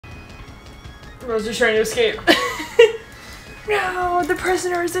Rose is trying to escape. No, the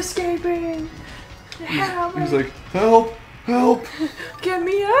prisoner is escaping. Help. He's like, help, help. Get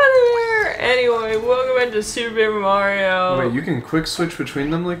me out of here. Anyway, welcome back to Super Paper Mario. Wait, you can quick switch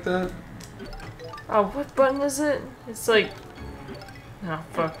between them like that? Oh, what button is it? It's like... Oh,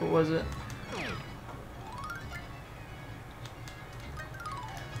 fuck, what was it?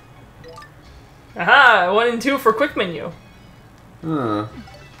 Aha! 1 and 2 for quick menu. Huh.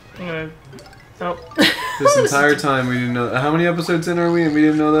 I'm gonna... Nope. This entire time we didn't know. How many episodes in are we and we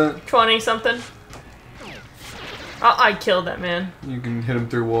didn't know that? 20 something. Oh, I killed that man. You can hit him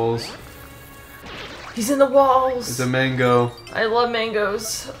through walls. He's in the walls. It's a mango. I love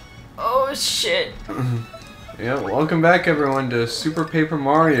mangoes. Oh shit. Yeah, welcome back everyone to Super Paper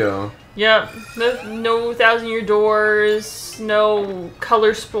Mario. Yep. No 1,000-year doors. No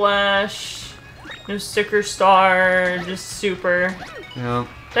color splash. No sticker star. Just super. Yeah.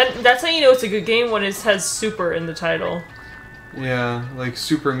 That's how you know it's a good game when it has super in the title. Yeah, like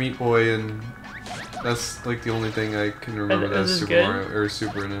Super Meat Boy, and that's like the only thing I can remember that has Super Mario or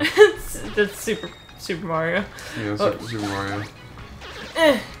Super in it. That's Super Mario. Yeah, Oh. Super Mario.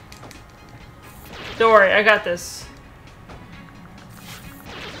 Don't worry, I got this.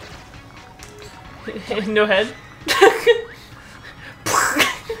 No head.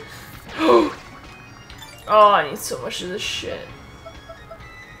 Oh, I need so much of this shit.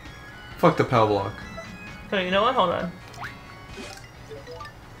 Fuck the POW block. Oh, you know what? Hold on.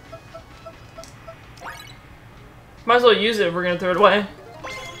 Might as well use it if we're gonna throw it away.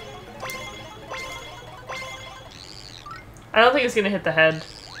 I don't think it's gonna hit the head.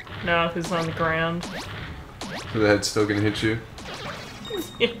 No, because it's on the ground. So the head's still gonna hit you?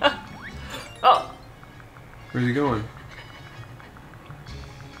 Yeah. Oh. Where's he going?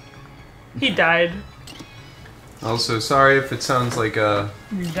 He died. Also, sorry if it sounds like You're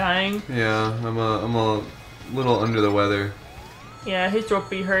dying? yeah, I'm a little under the weather. Yeah, his throat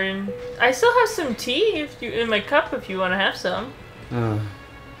be hurting. I still have some tea if you in my cup if you want to have some.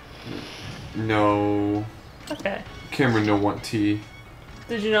 No. Okay. Cameron don't want tea.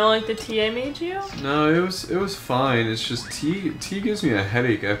 Did you not like the tea I made you? No, it was fine. It's just tea gives me a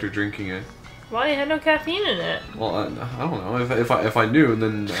headache after drinking it. Why? It had no caffeine in it. Well, I don't know. If I knew,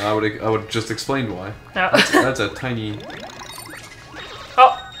 then I would just explain why. No. That's a tiny.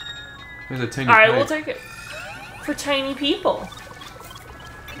 Oh. There's a tiny. All right, pipe. we'll take it. For tiny people.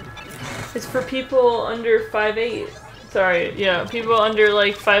 It's for people under 5'8". Sorry, yeah, people under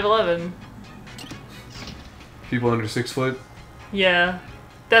like 5'11". People under 6 foot. Yeah,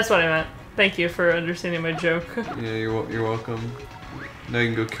 that's what I meant. Thank you for understanding my joke. Yeah, you're welcome. Now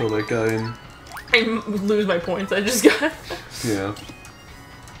you can go kill that guy and. I lose my points I just got. Yeah.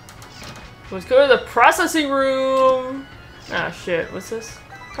 Let's go to the processing room. Ah, shit. What's this?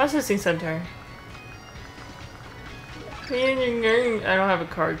 Processing center. I don't have a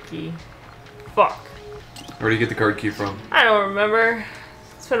card key. Fuck. Where do you get the card key from? I don't remember.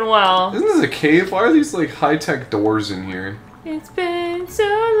 It's been a while. Isn't this a cave? Why are these like high-tech doors in here? It's been so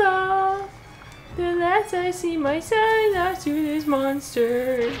long. The last I see my son after this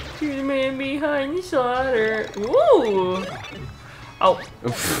monster. To the man behind the slaughter. Ooh. Oh.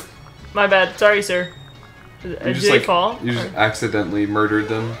 My bad. Sorry, sir. Did they fall? You just accidentally murdered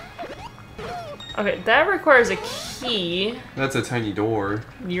them. Okay, that requires a key. That's a tiny door.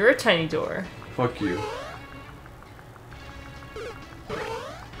 You're a tiny door. Fuck you.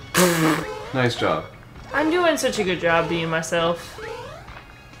 Nice job. I'm doing such a good job being myself.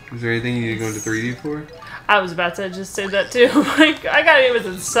 Is there anything you need to go into 3D for? I was about to just say that too. Like, I got it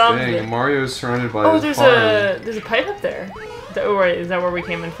with something. Dang, Mario's surrounded by there's a pipe up there. Oh wait, is that where we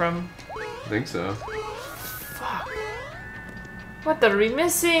came in from? I think so. Fuck. What are we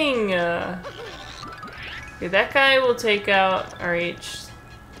missing? Okay, that guy will take out RH.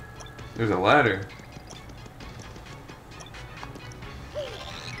 There's a ladder.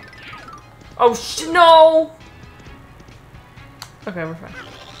 Oh no! Okay, we're fine.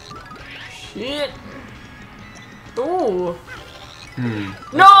 Shit. Ooh.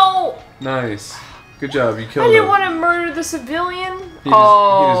 No! Nice. Good job, you I killed him. didn't want to murder the civilian. He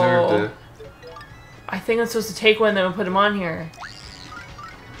deserved it. I think I'm supposed to take one of them and put him on here.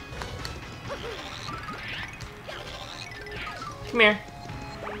 Come here.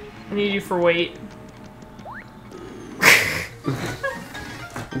 I need you for weight.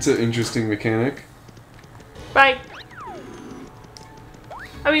 It's an interesting mechanic. Bye.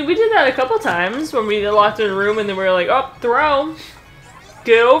 I mean, we did that a couple times when we locked in a room and then we were like, oh, throw.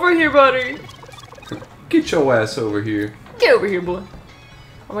 Get over here, buddy. Get your ass over here. Get over here, boy.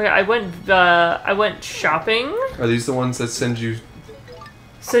 Oh my god, I went shopping. Are these the ones that send you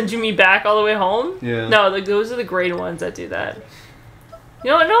Send you me back all the way home? Yeah. No, those are the green ones that do that. You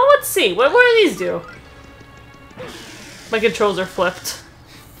know what? No, let's see. What do these do? My controls are flipped.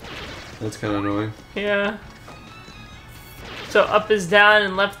 That's kind of annoying. Yeah. So up is down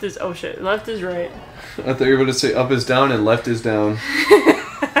and left is... Oh shit. Left is right. I thought you were going to say up is down and left is down.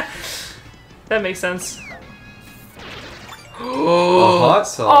 That makes sense. A hot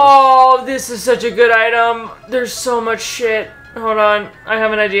sauce. Oh, this is such a good item. There's so much shit. Hold on. I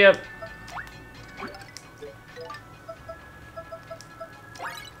have an idea.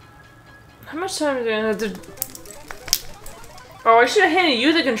 How much time is I have to... Oh, I should have handed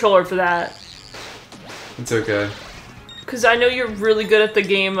you the controller for that. It's okay. Because I know you're really good at the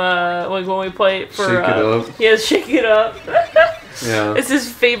game, like when we play it for... Shake it up. Yeah, shake it up. Yeah. It's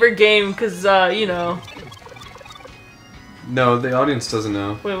his favorite game, because, you know... No, the audience doesn't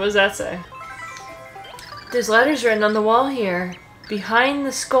know. Wait, what does that say? There's letters written on the wall here. Behind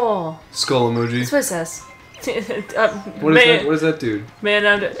the skull. Skull emoji. That's what it says. What does that do? Man,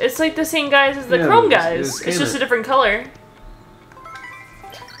 it's like the same guys as the Chrome guys. It's just a different color.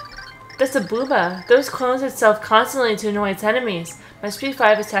 That's a booba. Those clones itself constantly to annoy its enemies. Must be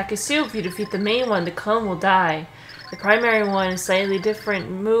 5 attack is soup. If you defeat the main one, the clone will die. The primary one is slightly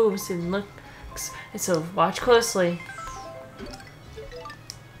different moves and looks. So watch closely.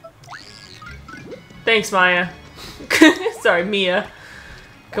 Thanks, Maya. Sorry, Mia.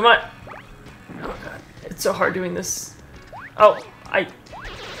 Come on. Oh god, it's so hard doing this. Oh,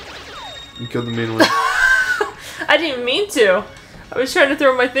 You killed the main one. I didn't even mean to. I was trying to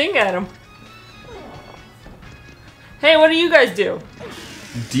throw my thing at him. Hey, what do you guys do?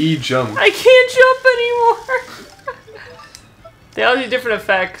 D jump. I can't jump anymore. They all do different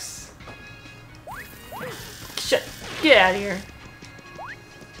effects. Shit. Get out of here.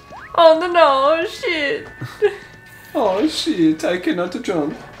 Oh no, shit. Oh shit, I cannot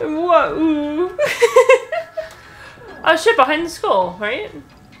jump. What? Ooh. Oh shit, behind the skull, right?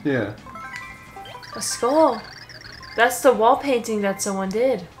 Yeah. A skull. That's the wall painting that someone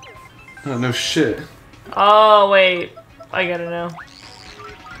did. Oh, no shit. Oh, wait. I gotta know.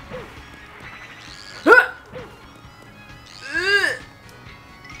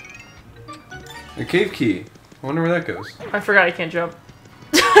 A cave key. I wonder where that goes. I forgot I can't jump.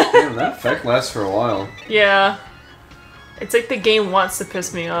 Damn, that effect lasts for a while. Yeah. It's like the game wants to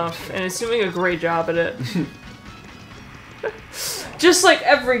piss me off, and it's doing a great job at it. Just like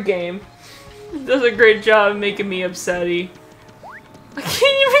every game. It does a great job of making me upsetty. I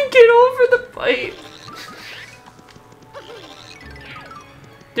can't even get over the pipe.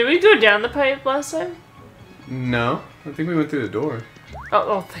 Did we go down the pipe last time? No. I think we went through the door.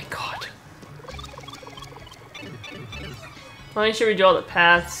 Oh, thank God. Let me show you all the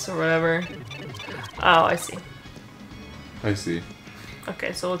paths or whatever. Oh, I see. I see.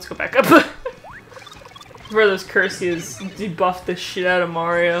 Okay, so let's go back up. Where those curses debuffed the shit out of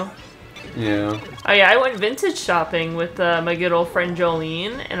Mario. Yeah. Oh yeah, I went vintage shopping with my good old friend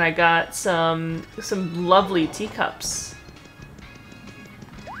Jolene, and I got some lovely teacups.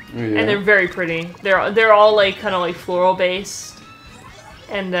 Oh, yeah. And they're very pretty. They're all like kind of like floral based.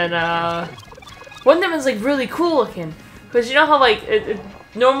 And then one of them is like really cool looking, because you know how like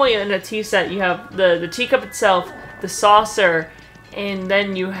normally in a tea set you have the teacup itself, the saucer, and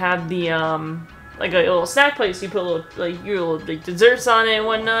then you have the like a little snack plate, so you put little your little like desserts on it and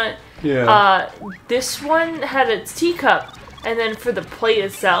whatnot. Yeah. This one had its teacup, and then for the plate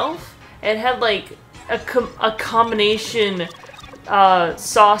itself, it had like a combination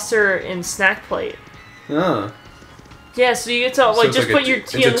saucer and snack plate. Ah. Yeah, so you get to like just put your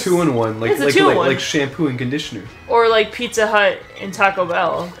tea. It's a 2-in-1, like shampoo and conditioner. Or like Pizza Hut and Taco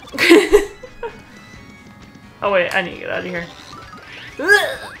Bell. Oh wait, I need to get out of here.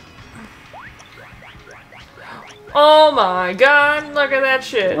 Oh my god, look at that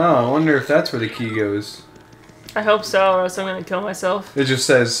shit. Oh, I wonder if that's where the key goes. I hope so, or else I'm gonna kill myself. It just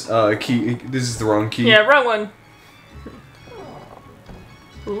says, key. This is the wrong key. Yeah, wrong one.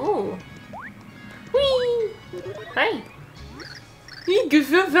 Ooh. Whee! Hi. You good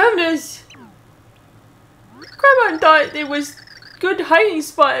for feminist. Grandma thought it was good hiding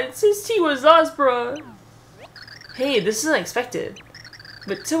spot since he was lost, bruh. Hey, this is unexpected.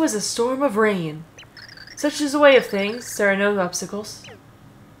 But so is a storm of rain. Such is the way of things. There are no obstacles.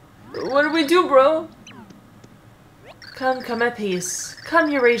 What do we do, bro? Come at peace. Come,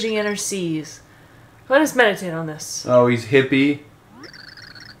 you raging inner seas. Let us meditate on this. Oh, he's hippie.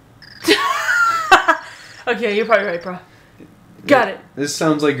 Okay, you're probably right, bro. Got it. This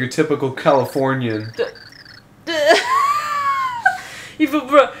sounds like your typical Californian. Evil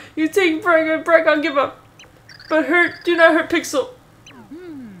bro, you take break, I'll give up. But do not hurt Pixel.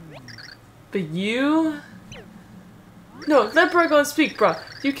 But you... No, let Bragon speak, bro.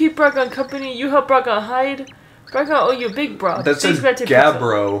 You keep Bragon company, you help Bragon hide. Bragon owe you big, bro. That says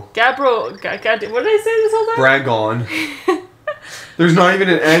Gabbro. Gabbro. God, what did I say this whole time? Bragon. There's not even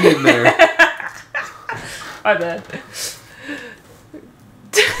an N in there. My bad.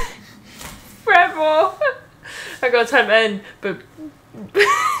 Bravo. I got time N, but...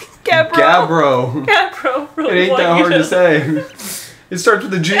 Gabbro. Gabbro. Really, it ain't that hard to say. It starts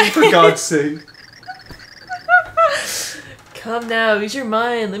with a G, for God's sake. Come now, use your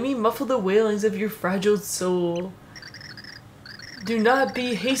mind. Let me muffle the wailings of your fragile soul. Do not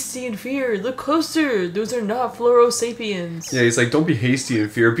be hasty in fear. Look closer. Those are not Floro-sapiens. Yeah, he's like, don't be hasty in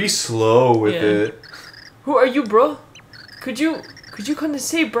fear. Be slow with it. Who are you, bro? Could you come to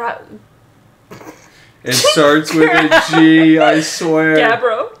say, bro? It starts with a G, I swear.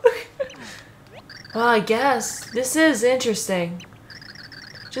 Gabbro. Well, I guess. This is interesting.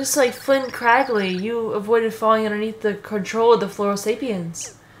 Just like Flint Cragley, you avoided falling underneath the control of the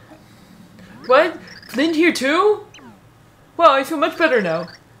Floro-sapiens. What? Flint here too? Well, I feel much better now.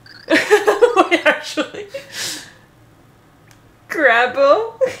 Wait, actually.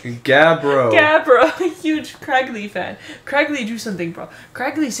 Gabbro? Gabbro. Huge Cragley fan. Cragley, do something, bro.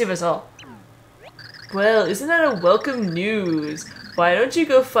 Cragley, save us all. Well, isn't that a welcome news? Why don't you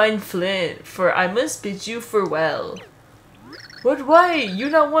go find Flint, for I must bid you farewell. What, why? You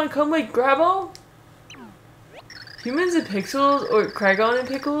not want to come with Grabbo? Humans and pixels, or Kragon and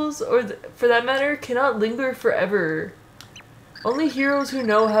pickles, or for that matter, cannot linger forever. Only heroes who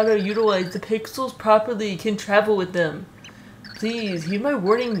know how to utilize the pixels properly can travel with them. Please, heed my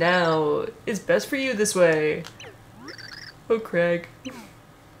warning now. It's best for you this way. Oh, Craig.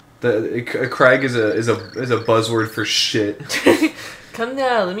 Craig is a buzzword for shit. Come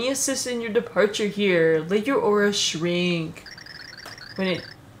now, let me assist in your departure here. Let your aura shrink. When it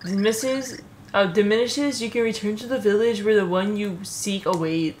diminishes, you can return to the village where the one you seek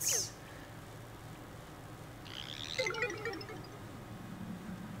awaits.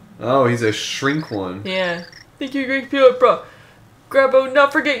 Oh, he's a shrink one. Yeah. Thank you, Great Peanut, bro. Grabbo,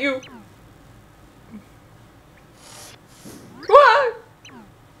 not forget you. What?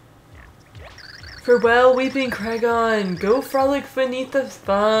 Farewell, weeping Kragon. Go frolic beneath the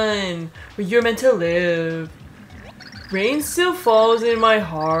sun, where you're meant to live. Rain still falls in my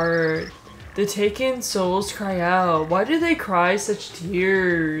heart. The taken souls cry out. Why do they cry such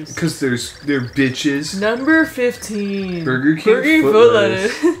tears? Because they're bitches. Number 15. Burger King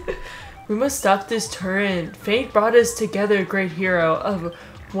Footless. We must stop this torrent. Fate brought us together, great hero of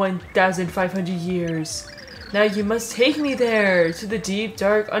 1,500 years. Now you must take me there, to the deep,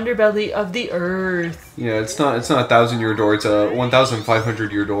 dark underbelly of the earth. Yeah, it's not a 1,000-year door, it's a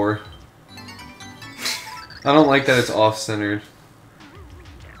 1,500-year door. I don't like that it's off-centered.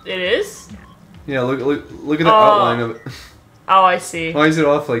 It is? Yeah, look at the outline of it. Oh, I see. Why is it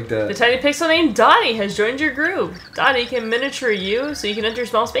off like that? The tiny pixel named Dottie has joined your group. Dottie can miniature you, so you can enter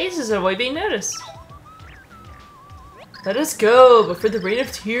small spaces and avoid being noticed. Let us go, before the rain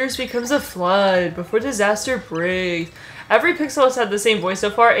of tears becomes a flood, before disaster breaks. Every pixel has had the same voice so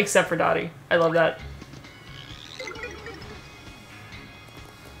far, except for Dottie. I love that.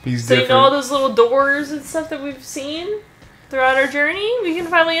 He's so different. You know all those little doors and stuff that we've seen throughout our journey? We can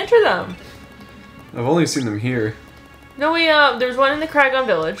finally enter them. I've only seen them here. No, there's one in the Kragon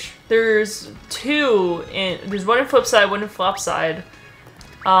village. There's there's one in Flipside, one in Flopside.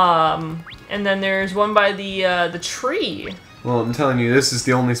 And then there's one by the tree. Well, I'm telling you, this is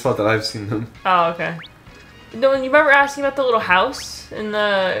the only spot that I've seen them. Oh, okay. No, you remember asking about the little house in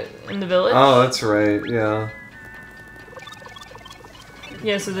the village? Oh, that's right. Yeah.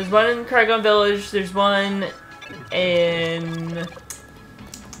 Yeah, so there's one in Kragon Village, there's one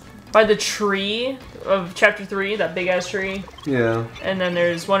by the tree of Chapter 3, that big-ass tree. Yeah. And then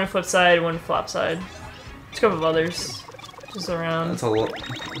there's one in Flipside, one in Flopside. There's a couple of others just around. That's a lot.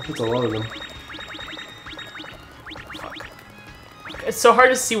 That's a lot of them. Fuck. It's so hard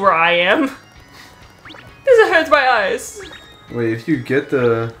to see where I am. This hurts my eyes. Wait, if you get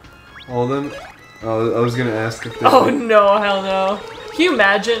all of them... Oh, I was gonna ask if they... Oh no, hell no. Can you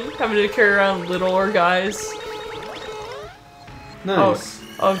imagine having to carry around littler guys? Nice.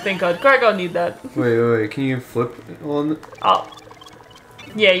 Oh, thank God. Kragon need that. Wait. Can you flip on? Oh.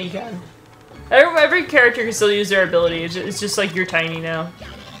 Yeah, you can. Every character can still use their ability. It's just like you're tiny now.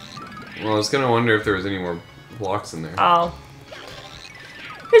 Well, I was gonna wonder if there was any more blocks in there. Oh.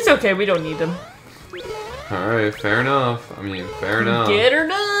 It's okay. We don't need them. Alright, fair enough. I mean, fair enough. Get her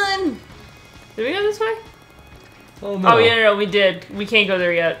done! Did we go this way? Oh, no. Oh, yeah, no, we did. We can't go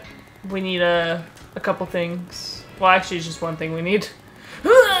there yet. We need a couple things. Well, actually, it's just one thing we need.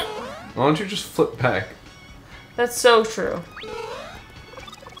 Why don't you just flip back? That's so true.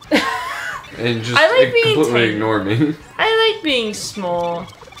 And just being completely tiny. ignore me. I like being small.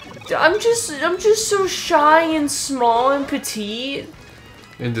 I'm just so shy and small and petite.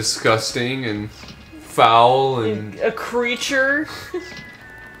 And disgusting and foul and... A creature.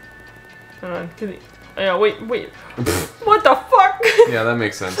 Hold on. Yeah, wait. What the fuck? Yeah, that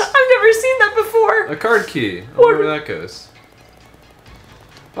makes sense. I've never seen that before. A card key. I wonder where that goes.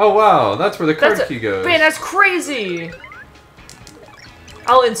 Oh wow, that's where the card key goes. Man, that's crazy.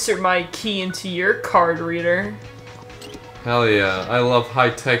 I'll insert my key into your card reader. Hell yeah, I love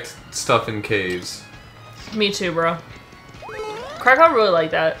high-tech stuff in caves. Me too, bro. Kragon really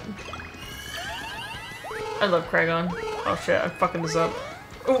like that. I love Kragon. Oh shit, I'm fucking this up.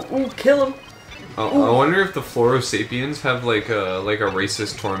 Ooh, kill him. Oh, I wonder if the Florosapiens have like a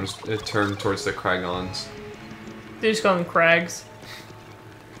racist term towards the Kragons. They just call them Krags.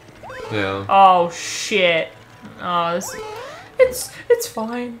 Yeah. Oh shit. Oh, it's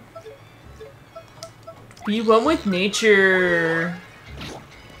fine. Be one with nature.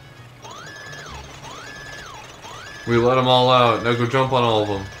 We let them all out. Now go jump on all of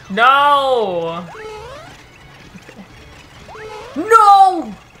them. No!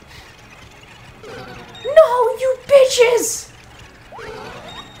 No! No, you bitches!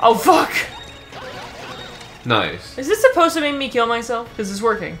 Oh, fuck. Nice. Is this supposed to make me kill myself? Because it's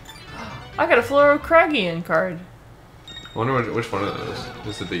working. I got a Florocragian card. I wonder which one of those.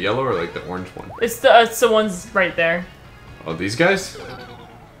 Is it the yellow or like the orange one? It's the ones right there. Oh, these guys? I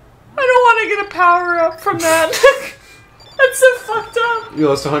don't want to get a power up from that. That's so fucked up. You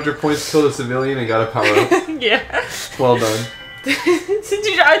lost 100 points, killed a civilian, and got a power up. Yeah. Well done.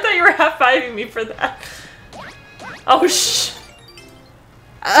 I thought you were high-fiving me for that. Oh, shh.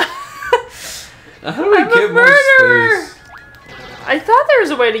 How do we get more space? I thought there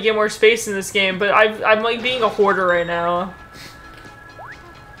was a way to get more space in this game, but I'm like being a hoarder right now.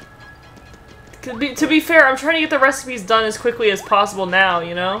 To be fair, I'm trying to get the recipes done as quickly as possible now,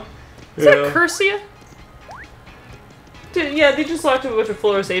 you know? Is that a Cursia? Dude, yeah, they just locked up a bunch of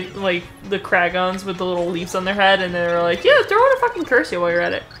Florosapiens, like the Kragons with the little leaves on their head, and they were like, yeah, throw in a fucking Cursia while you're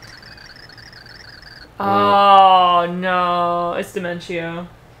at it. Oh, no. It's Dementio.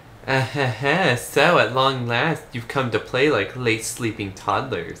 So at long last, you've come to play like late sleeping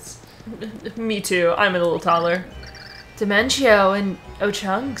toddlers. Me too. I'm a little toddler. Dementio and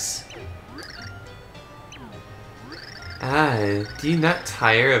Ochunks. Do you not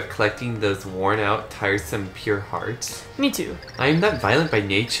tire of collecting those worn-out, tiresome pure hearts? Me too. I am not violent by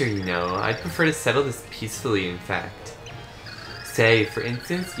nature, you know. I'd prefer to settle this peacefully, in fact. Say, for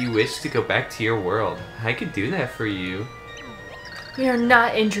instance, you wish to go back to your world. I could do that for you. We are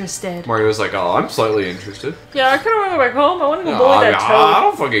not interested. Mario's like, oh, I'm slightly interested. Yeah, I kind of want to go back home. I want to go bully that toad. I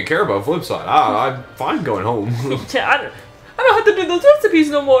don't fucking care about Flipside. I'm fine going home. Yeah, I don't have to do those recipes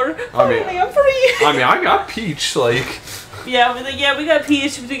no more. Finally, I'm free. I mean, I got Peach, like... Yeah, we got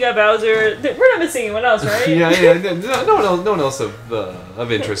Peach, we got Bowser. We're not missing anyone else, right? yeah. No one else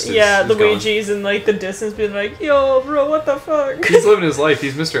of interest is Luigi's in like the distance being like, yo, bro, what the fuck? He's living his life.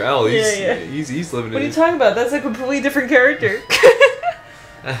 He's Mr. L. He's living it. What are you talking about? That's a completely different character.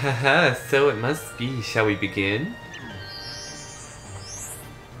 So it must be. Shall we begin?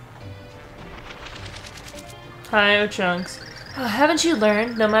 Hi, Ochunks. Oh, haven't you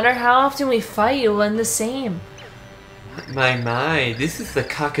learned? No matter how often we fight, you'll end the same. My, this is the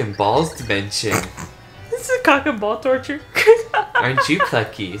cock and balls dimension. This is cock and ball torture. Aren't you,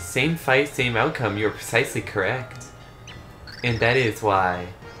 Plucky? Same fight, same outcome. You're precisely correct. And that is why.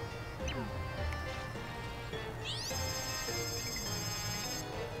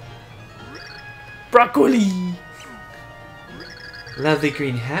 Broccoli. Lovely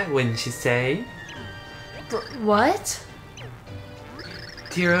green hat, wouldn't you say? What?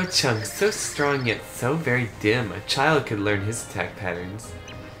 Dear old Chunk, so strong yet so very dim, a child could learn his attack patterns.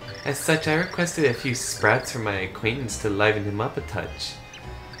 As such, I requested a few sprouts from my acquaintance to liven him up a touch.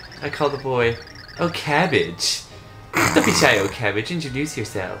 I called the boy, Oh Cabbage. Don't be shy, Oh Cabbage, introduce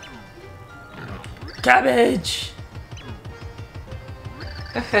yourself. Cabbage!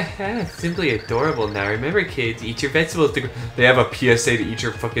 Simply adorable. Now remember, kids, eat your vegetables. They have a PSA to eat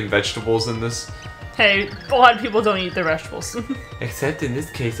your fucking vegetables in this. Hey, a lot of people don't eat their vegetables. Except in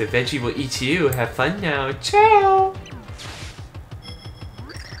this case, a veggie will eat you. Have fun now. Ciao!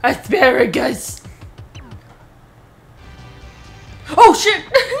 Asparagus! Oh shit!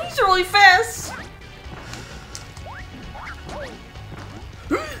 He's really fast!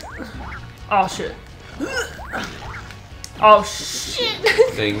 Oh shit. Oh shit!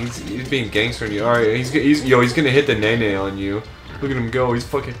 Dang, he's being gangster on you. Alright, he's gonna hit the nene on you. Look at him go. He's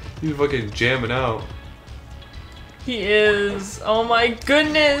fucking jamming out. He is. Oh my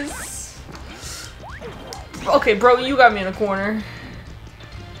goodness. Okay, bro, you got me in the corner.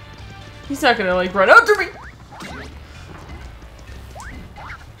 He's not gonna like run after me.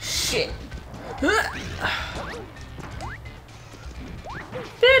 Shit.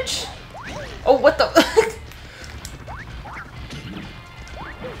 Bitch. Oh, what the?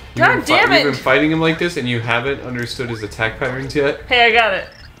 God damn it! You've been fighting him like this and you haven't understood his attack patterns yet? Hey, I got it.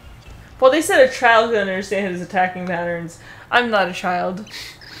 Well, they said a child can understand his attacking patterns. I'm not a child.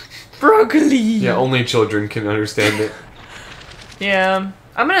 Broccoli! Yeah, only children can understand it. Yeah,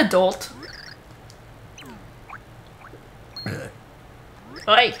 I'm an adult.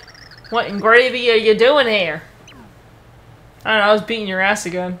 Hey, what in gravy are you doing here? I don't know, I was beating your ass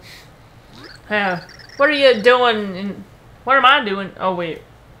again. Yeah, what are you doing in... What am I doing? Oh, wait.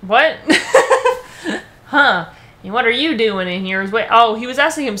 What? Huh. And what are you doing in here? Wait, oh, he was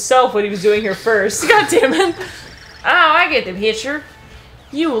asking himself what he was doing here first. God damn it. Oh, I get the picture.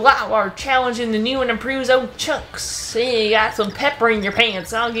 You lot are challenging the new and improved old chunks. You got some pepper in your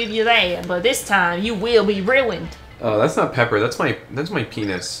pants, I'll give you that. But this time, you will be ruined. Oh, that's not pepper. That's my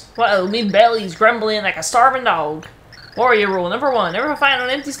penis. Whoa, me belly's grumbling like a starving dog. Warrior rule number 1: never fight on an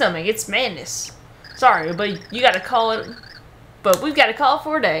empty stomach. It's madness. Sorry, but you gotta call it. But we've got to call it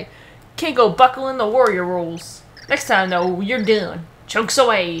for a day. Can't go buckling the warrior rules. Next time, though, you're done. Chokes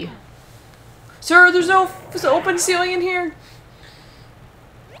away. Sir, there's no open ceiling in here.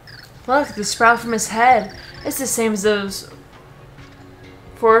 Look, the sprout from his head. It's the same as those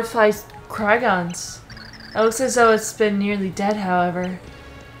fortified Crygons. It looks as though it's been nearly dead, however.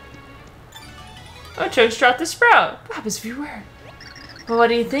 Oh, Chokes dropped the sprout. What happens if you were? Well, what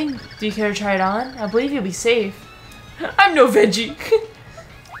do you think? Do you care to try it on? I believe you'll be safe. I'm no veggie.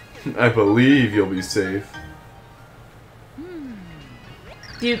 I believe you'll be safe.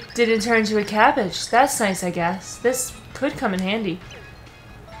 You didn't turn into a cabbage. That's nice, I guess. This could come in handy.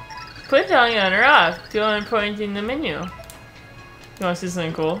 Put it on or off. Go on pointing the menu. You want to see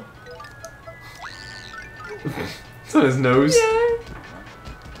something cool? It's on his nose. Yeah.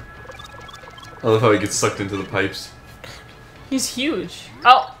 I love how he gets sucked into the pipes. He's huge.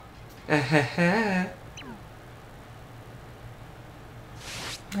 Oh. Hey,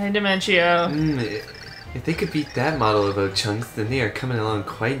 Dementio. If they could beat that model of O-Chunks, then they are coming along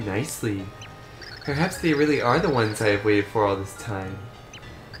quite nicely. Perhaps they really are the ones I have waited for all this time.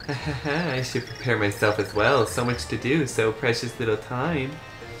 I should prepare myself as well. So much to do, so precious little time.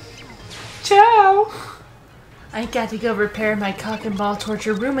 Ciao! I got to go repair my cock and ball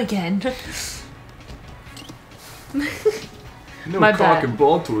torture room again. No My cock bad. and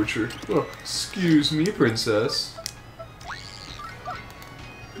ball torture. Oh, excuse me, princess.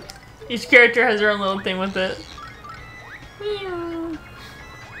 Each character has their own little thing with it. Meow.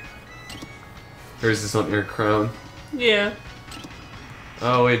 Hers is on your crown. Yeah.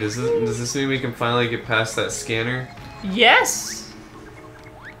 Oh wait, does this mean we can finally get past that scanner? Yes!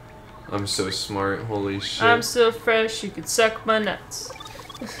 I'm so smart, holy shit. I'm so fresh, you could suck my nuts.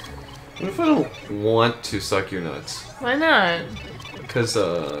 What if I don't want to suck your nuts? Why not? Because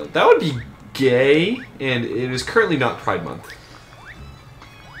that would be gay, and it is currently not Pride Month.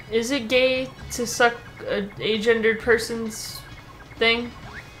 Is it gay to suck a agendered person's thing?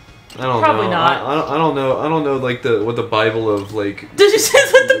 I don't Probably know. not. I don't know. I don't know like what the Bible of like Did you say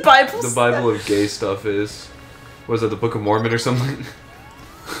what the Bible the Bible of gay stuff is. Was it the Book of Mormon or something?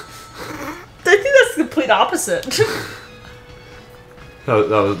 I think that's the complete opposite. that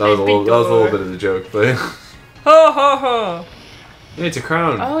was a little bit of a joke, but Ho ho ho! hey, it's a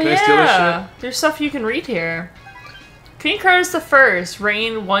crown. Oh Can I steal this yeah, there's stuff you can read here. King Croacus I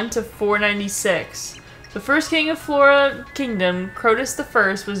reigned 1 to 496. The first king of Flora Kingdom, Croacus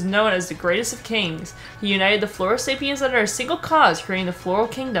I was known as the greatest of kings. He united the Flora sapiens under a single cause, creating the Floral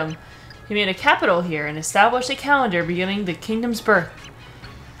Kingdom. He made a capital here and established a calendar beginning the kingdom's birth.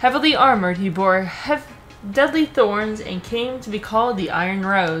 Heavily armored, he bore deadly thorns and came to be called the Iron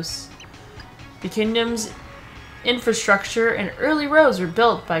Rose. The kingdom's infrastructure and early roads were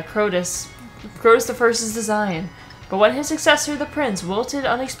built by Croacus I's design. But when his successor, the prince, wilted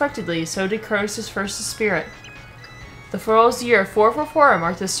unexpectedly, so did Croacus I's spirit. The Fool's Year 444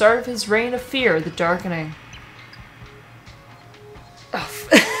 marked the start of his reign of fear, the darkening. Oh.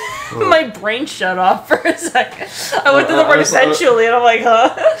 My brain shut off for a second. I went to the word eventually, and I'm like,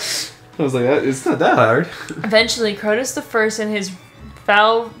 huh? I was like, it's not that hard. Eventually, Croacus I and his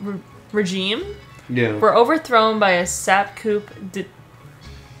foul regime Yeah. were overthrown by a sap coup d'etat.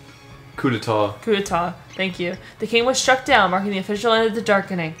 Thank you. The king was struck down, marking the official end of the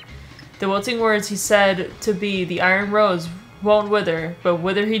darkening. The wilting words he said to be the Iron Rose won't wither, but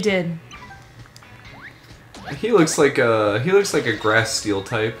wither he did. He looks like a grass steel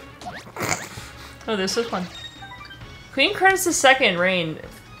type. Oh, this is one. Queen Croacus II reigned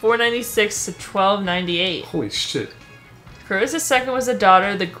 496 to 1298. Holy shit. Croacus II was the daughter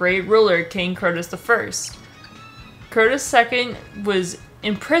of the great ruler King Croacus I. Croacus II was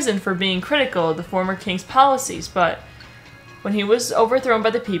imprisoned for being critical of the former king's policies, but when he was overthrown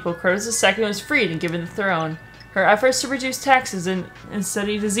by the people, Croacus II was freed and given the throne. Her efforts to reduce taxes and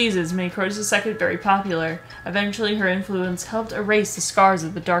study diseases made Croacus II very popular. Eventually, her influence helped erase the scars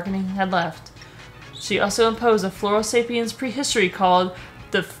that the darkening had left. She also imposed a Floral Sapiens prehistory called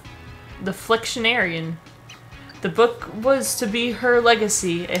the Flictionarian. The book was to be her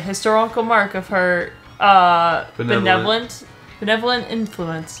legacy, a historical mark of her benevolent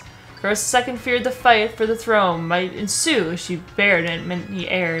influence. Croacus II feared the fight for the throne might ensue if she bared many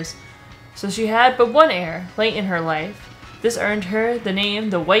heirs. So she had but one heir, late in her life. This earned her the name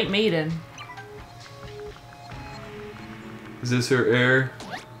the White Maiden. Is this her heir?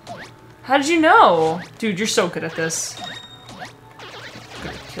 How did you know? Dude, you're so good at this.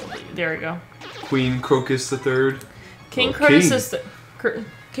 Gonna kill you. There we go. Queen Croacus III. King Croacus III,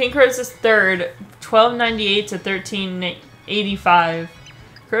 1298 to 1385.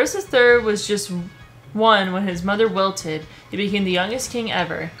 Croacus III was just one when his mother wilted. He became the youngest king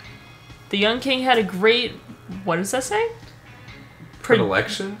ever. The young king had a great, what does that say?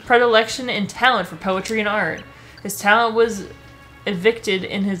 Predilection? Predilection and talent for poetry and art. His talent was evident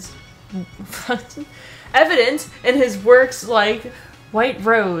in his works like White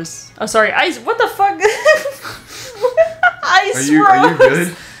Rose. Oh, sorry, Ice. What the fuck? Ice Rose. Are you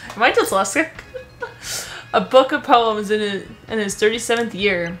good? Am I dyslexic? A book of poems in his 37th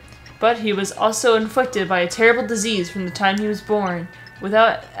year, but he was also inflicted by a terrible disease from the time he was born.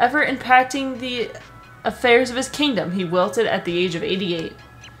 Without ever impacting the affairs of his kingdom, he wilted at the age of 88.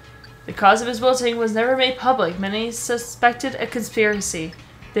 The cause of his wilting was never made public. Many suspected a conspiracy.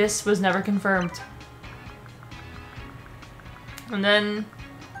 This was never confirmed. And then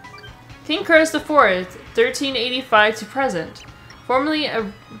King Croacus IV, 1385 to present. Formerly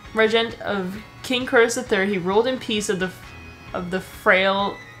a regent of King Croacus III, he ruled in peace of the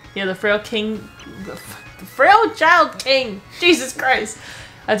frail child king. Jesus Christ.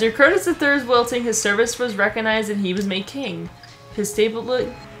 After Croacus III's wilting, his service was recognized and he was made king. His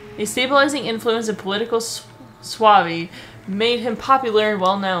stabilizing influence and political suavity made him popular and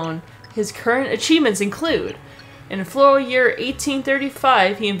well known. His current achievements include: in the floral year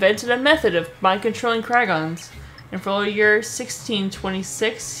 1835, he invented a method of mind-controlling Kragons. In floral year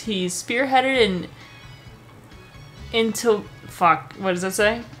 1626, he spearheaded what does that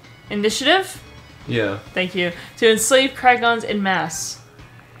say? Initiative? Yeah. Thank you. To enslave Kragons en masse.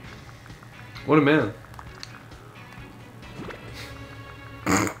 What a man.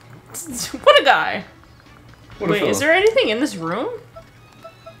 What a guy. Wait, is there anything in this room?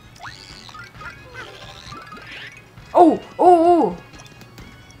 Oh!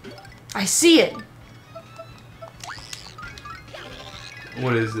 I see it.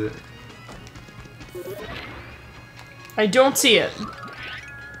 What is it? I don't see it.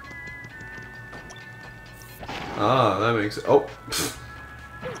 Ah, that makes it. Oh.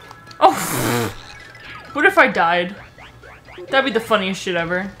 Oh. What if I died? That'd be the funniest shit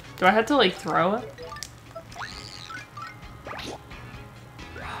ever. Do I have to, like, throw it?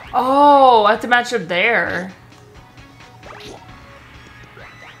 Oh, I have to match up there.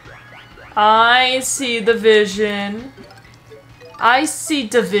 I see the vision. I see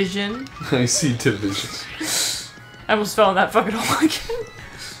division. I see division. I almost fell in that fucking hole again.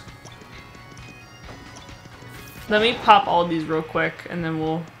 Let me pop all of these real quick, and then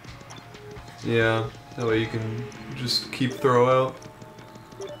we'll... Yeah, that way you can just keep throw out.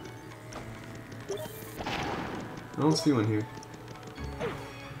 I don't see one here.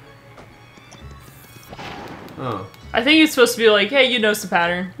 Oh. I think it's supposed to be like, hey, you know the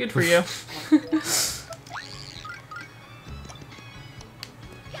pattern. Good for you.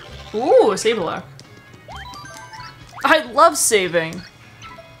 Ooh, a save lock. I love saving.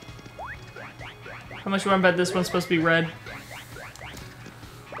 How much you want to bet this one's supposed to be red?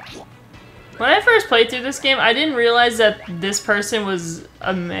 When I first played through this game, I didn't realize that this person was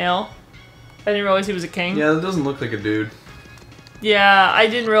a male. I didn't realize he was a king. Yeah, that doesn't look like a dude. Yeah, I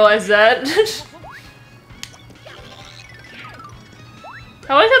didn't realize that.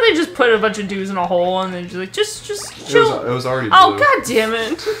 I like how they just put a bunch of dudes in a hole and they're just like, just chill. It was already blue. Oh, god damn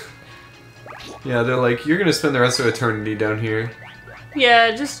it. Yeah, they're like, you're gonna spend the rest of eternity down here.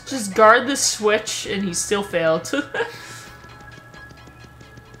 Yeah, just guard the switch and he still failed.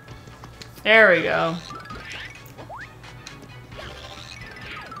 There we go.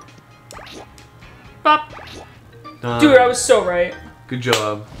 Bop. Nice. Dude, I was so right. Good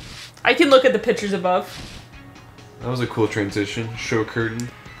job. I can look at the pictures above. That was a cool transition. Show curtain.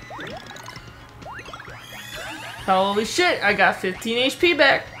 Holy shit, I got 15 HP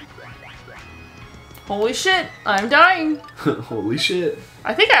back. Holy shit, I'm dying. Holy shit.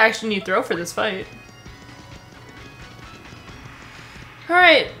 I think I actually need throw for this fight.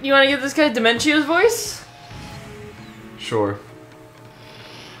 Alright, you want to give this guy Dementio's voice? Sure.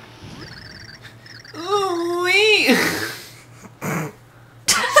 Ooh-wee!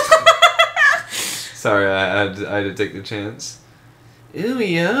 Sorry, I had to take the chance. Ooh,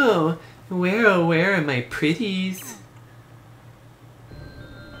 yo. Where, oh, where are my pretties?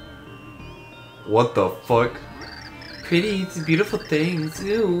 What the fuck? Pretties, beautiful things.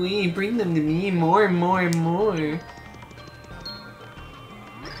 Ooh-wee, bring them to me more and more and more.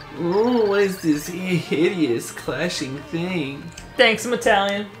 Ooh, what is this hideous clashing thing? Thanks, I'm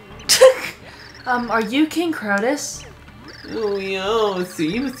Italian. Are you King Croacus? Oh, yo, so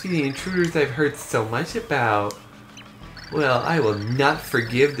you must be the intruders I've heard so much about. Well, I will not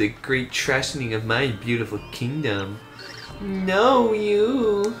forgive the great trashing of my beautiful kingdom. No,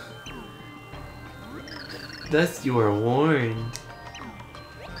 you. Thus you are warned.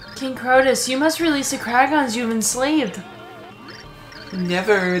 King Croacus, you must release the Kragons you've enslaved.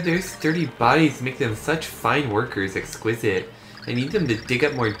 Never. Their sturdy bodies make them such fine workers, exquisite. I need them to dig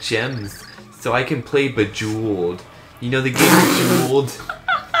up more gems so I can play Bejeweled. You know the game Bejeweled?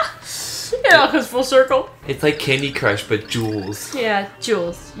 Yeah, it goes full circle. It's like Candy Crush, but jewels. Yeah,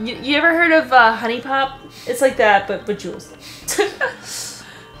 jewels. You ever heard of Honey Pop? It's like that, but jewels.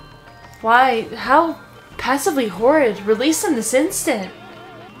 Why? How passively horrid. Release them this instant.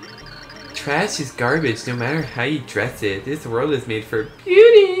 Trash is garbage no matter how you dress it. This world is made for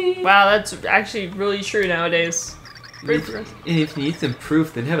beauty. Wow, that's actually really true nowadays. And if you need some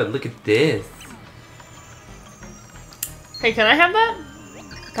proof, then have a look at this. Hey, can I have that?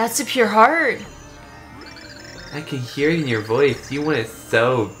 That's a pure heart. I can hear it in your voice. You want it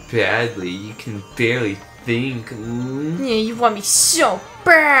so badly. You can barely think. Mm? Yeah, you want me so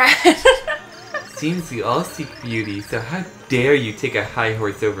bad. Seems we all seek beauty, so how dare you take a high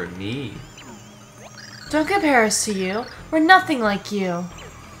horse over me? Don't compare us to you. We're nothing like you.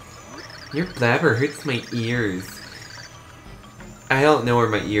 Your blabber hurts my ears. I don't know where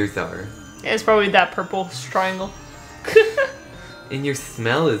my ears are. Yeah, it's probably that purple triangle. And your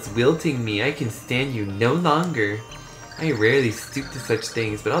smell is wilting me. I can stand you no longer. I rarely stoop to such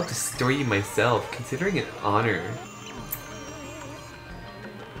things, but I'll destroy you myself, considering it an honor.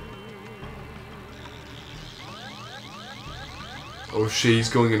 Oh shit, he's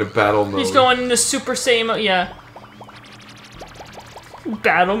going into battle mode. He's going into Super Saiyan mode. Yeah.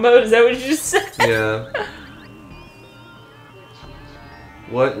 Battle mode? Is that what you just said? Yeah.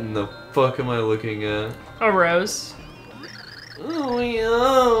 What in the fuck am I looking at? A rose. Oh,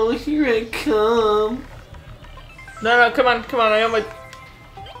 yo, here I come. No, come on, I got my...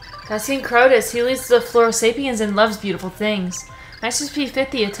 That's King Croacus. He leads the Florosapiens and loves beautiful things. Max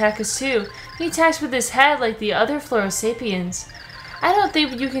P50 attack us too. He attacks with his head like the other Florosapiens. I don't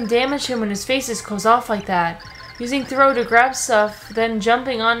think you can damage him when his face is closed off like that. Using throw to grab stuff, then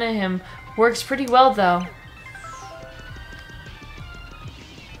jumping onto him works pretty well though.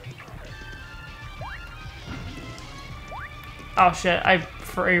 Oh shit, I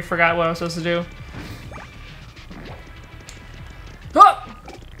forgot what I was supposed to do. Oh!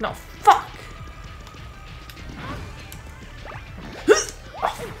 No, fuck!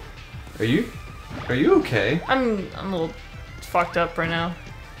 Are you okay? I'm a little fucked up right now.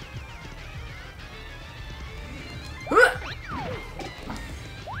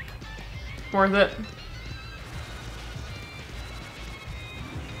 Worth it.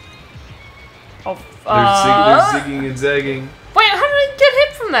 Oh, They're zigging and zagging. Wait, how did I get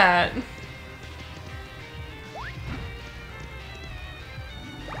hit from that?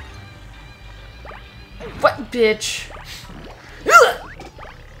 What, bitch?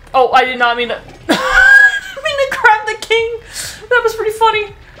 Oh, I did not mean to. I didn't mean to grab the king. That was pretty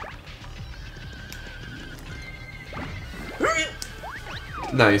funny.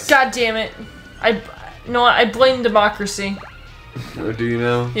 Nice. God damn it! I blame democracy. Oh, do you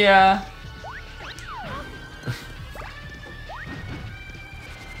know? Yeah.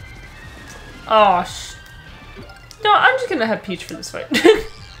 Oh, no, I'm just gonna have Peach for this fight.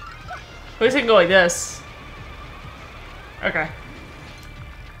 At least I can go like this. Okay.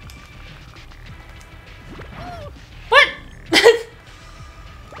 What?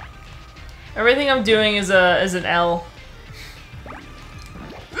 Everything I'm doing is an L.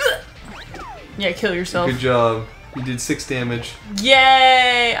 Yeah, kill yourself. Good job. You did 6 damage.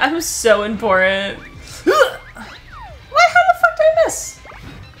 Yay! I'm so important.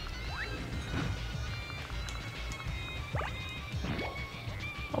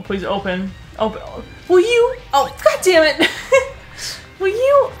 Please open. Open. Will you? Oh, god damn it! Will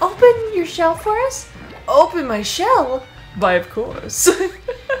you open your shell for us? Open my shell? Why, of course.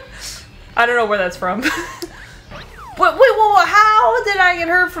 I don't know where that's from. Wait, how did I get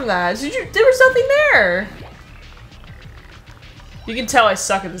hurt from that? There was nothing there. You can tell I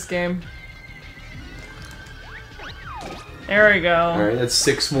suck at this game. There we go. Alright, that's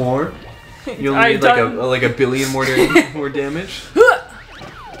 6 more. You only need like a billion more damage.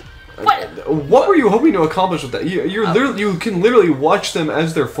 What were you hoping to accomplish with that? You can literally watch them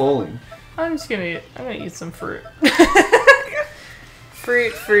as they're falling. I'm gonna eat some fruit.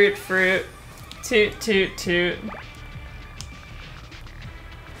 fruit. Toot.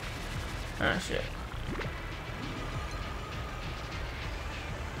 Oh shit.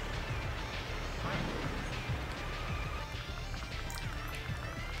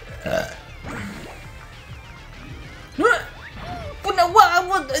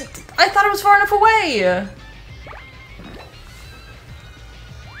 I thought it was far enough away!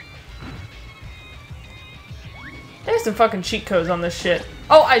 There's some fucking cheat codes on this shit.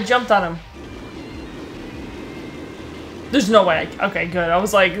 Oh, I jumped on him. There's no way okay, good. I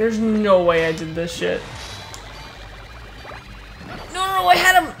was like, there's no way I did this shit. No, I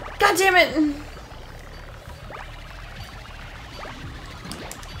had him! God damn it!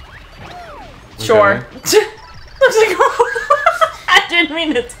 Okay. Sure. Looks like I didn't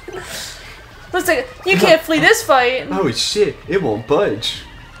mean it. Looks like you can't flee this fight. Oh shit, it won't budge.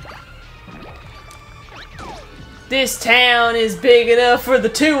 This town is big enough for the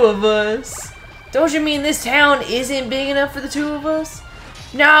 2 of us. Don't you mean this town isn't big enough for the 2 of us?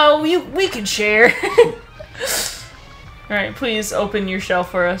 No, we can share. Alright, please open your shell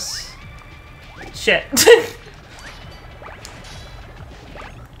for us. Shit.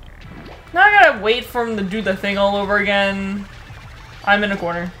 Now I gotta wait for him to do the thing all over again. I'm in a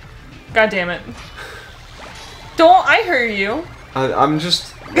corner. God damn it. Don't I hurt you? I'm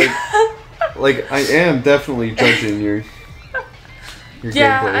just like I am definitely judging your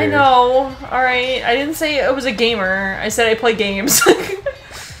yeah, gameplay I here. know. Alright, I didn't say I was a gamer. I said I play games.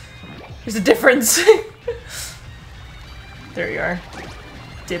 There's a difference. There you are.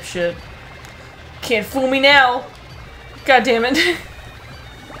 Dipshit. Can't fool me now. God damn it.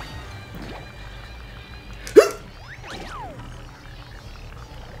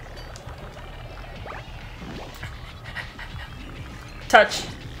 Touch.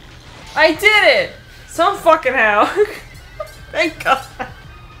 I did it! Some fucking how. Thank God.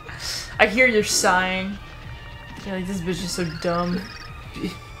 I hear you're sighing. You're like, this bitch is so dumb.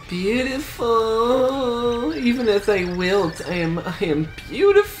 Beautiful. Even as I wilt, I am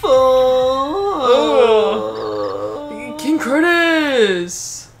beautiful. Oh. King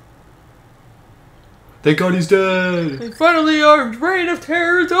Curtis. Thank God he's dead. And finally, our reign of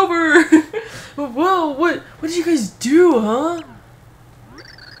terror is over. Whoa! What did you guys do, huh?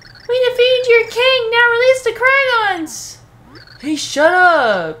 We defeated your king. Now release the Cragons. Hey, shut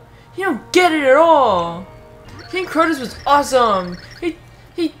up. You don't get it at all. King Croacus was awesome. He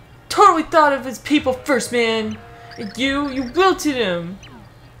totally thought of his people first, man. And you wilted him.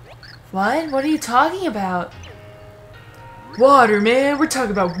 What? What are you talking about? Water, man. We're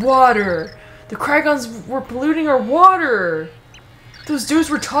talking about water. The Cragons were polluting our water. Those dudes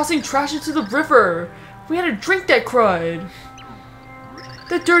were tossing trash into the river. We had to drink that crud.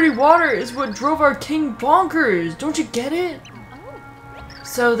 That dirty water is what drove our king bonkers. Don't you get it?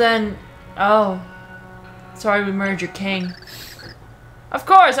 So then... Oh. Sorry we murdered your king. Of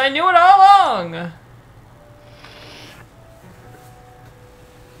course, I knew it all along!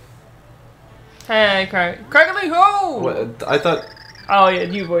 Hey, Craggly ho! What, I thought... Oh yeah,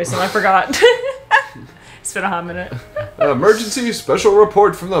 you voiced him, I forgot. It's been a hot minute. Emergency special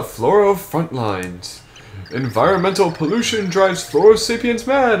report from the Floro front lines. Environmental pollution drives Floro sapiens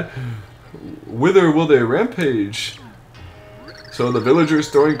mad. Whither will they rampage? So the villagers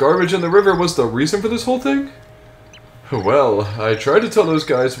throwing garbage in the river was the reason for this whole thing? Well, I tried to tell those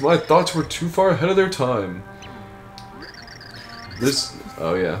guys, but my thoughts were too far ahead of their time. This...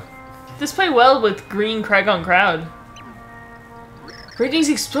 oh yeah. This played well with green Cragon crowd. Ratings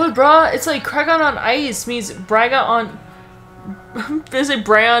explode, brah. It's like Cragon on ice means Braga on... Is it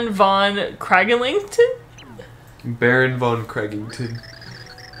Brian von Cragglington? Baron von Craggington.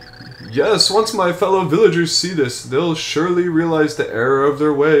 Yes, once my fellow villagers see this, they'll surely realize the error of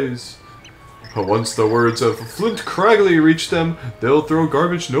their ways. But once the words of Flint Cragley reach them, they'll throw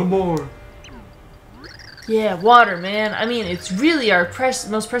garbage no more. Yeah, water, man. I mean, it's really our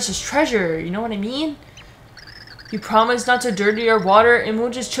most precious treasure, you know what I mean? You promise not to dirty our water and we'll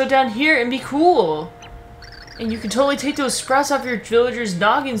just chill down here and be cool. And you can totally take those sprouts off your villagers'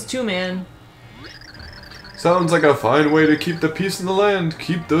 noggins too, man. Sounds like a fine way to keep the peace in the land.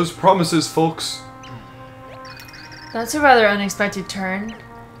 Keep those promises, folks. That's a rather unexpected turn.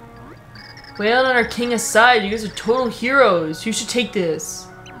 Whale and our king aside, you guys are total heroes. You should take this.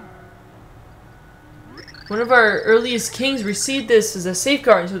 One of our earliest kings received this as a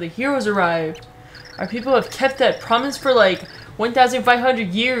safeguard until the heroes arrived. Our people have kept that promise for like 1,500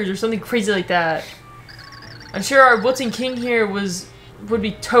 years or something crazy like that. I'm sure our wilting king here would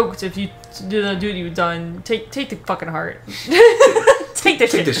be toked if you did the duty you've done. Take the fucking heart. Take the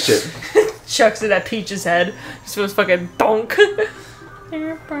shit. Take this shit. Chucks it at Peach's head. Just feels fucking donk.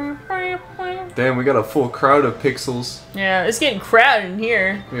 Damn, we got a full crowd of pixels. Yeah, it's getting crowded in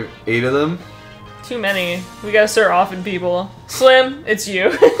here. We have 8 of them. Too many. We gotta start offing people. Slim, it's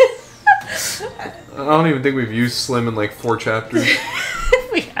you. I don't even think we've used Slim in like 4 chapters.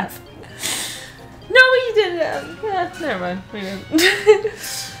 We have. No, you didn't. Never mind. We didn't.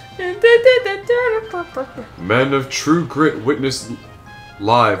 Men of true grit witness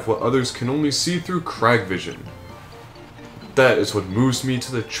live what others can only see through crag vision. That is what moves me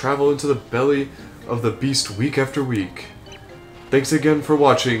to travel into the belly of the beast week after week. Thanks again for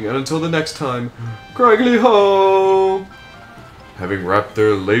watching, and until the next time, Craggly Ho! Having wrapped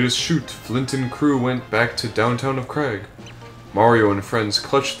their latest shoot, Flint and crew went back to downtown of Crag. Mario and friends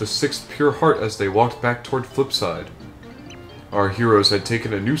clutched the 6th pure heart as they walked back toward Flipside. Our heroes had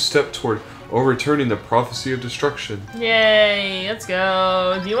taken a new step toward overturning the prophecy of destruction. Yay, let's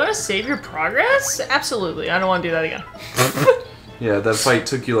go. Do you want to save your progress? Absolutely, I don't want to do that again. Yeah, that fight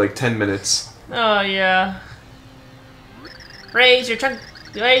took you like 10 minutes. Oh, yeah. Raise your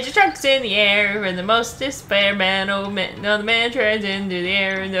trunks in the air, and the most despair man, oh man, no, the man turns into the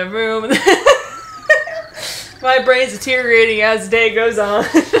air in the room. My brain's deteriorating as the day goes on.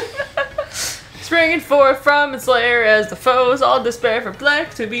 Springing forth from its lair as the foes all despair for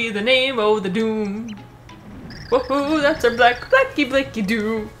black to be the name of the doom. Woohoo, that's our blacky blicky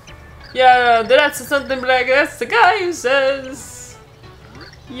doo. Yeah, that's something black, that's the guy who says,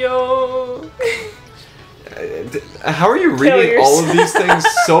 yo. How are you reading all of these things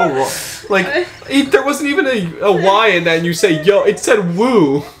so wrong? Like, there wasn't even a Y in that and you say yo, it said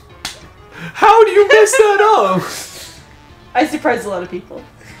woo. How do you mess that up? I surprised a lot of people.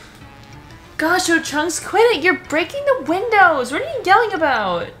 Gosh, Chunks, quit it! You're breaking the windows! What are you yelling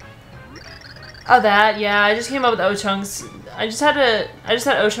about? Oh, that? Yeah, I just came up with O-Chunks. I just had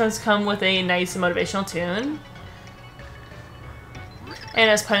O-Chunks come with a nice motivational tune. And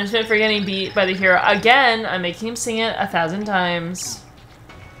as punishment for getting beat by the hero again, I'm making him sing it 1,000 times.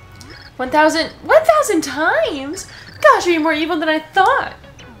 1,000 times? Gosh, are you more evil than I thought?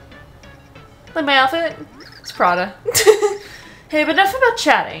 Like my outfit? It's Prada. Hey, but enough about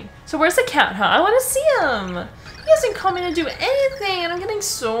chatting. So where's the Count, huh? I want to see him. He hasn't called me to do anything, and I'm getting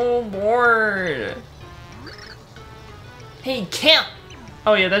so bored. Hey, Count!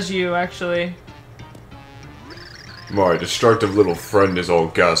 Oh yeah, that's you, actually. My destructive little friend is all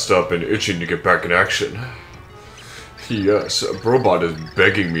gassed up and itching to get back in action. Yes, Brobot is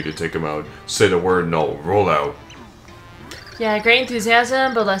begging me to take him out. Say the word and I'll roll out. Yeah, great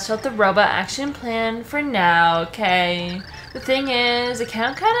enthusiasm, but let's start the robot action plan for now, okay? The thing is, the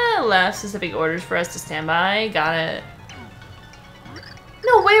Count kind of left specific orders for us to stand by. Got it.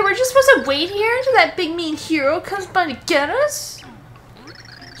 No way, we're just supposed to wait here until that big mean hero comes by to get us?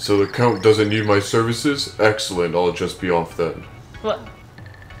 So the Count doesn't need my services? Excellent, I'll just be off then. What?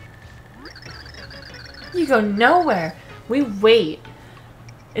 You go nowhere. We wait.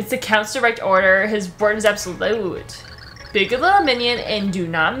 It's the Count's direct order. His word is absolute. Be a good little minion and do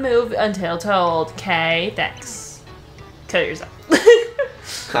not move until told. Okay, thanks. Kill yourself.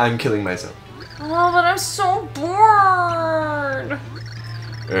 I'm killing myself. Oh, but I'm so bored.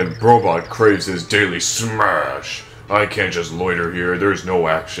 And Brobot craves his daily smash. I can't just loiter here, there's no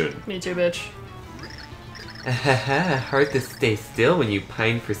action. Me too, bitch. Ahaha, hard to stay still when you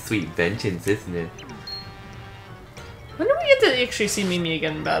pine for sweet vengeance, isn't it? When do we get to actually see Mimi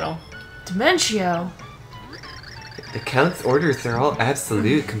again in battle? Dementio. The Count's orders are all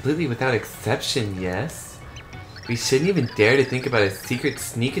absolute, completely without exception, yes? We shouldn't even dare to think about a secret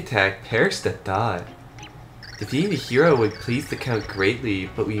sneak attack, perish the thought. Defeating the hero would please the Count greatly,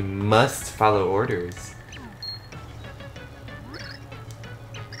 but we must follow orders.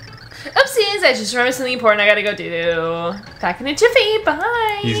 Oopsies, I just remembered something important I gotta go do. Packing a jiffy,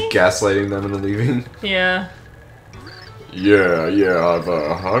 bye! He's gaslighting them into leaving. Yeah. Yeah,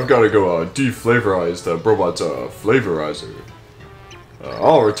 I've gotta go deflavorize the Brobot's flavorizer.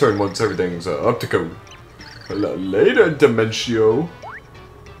 I'll return once everything's up to code. Later, Dementio.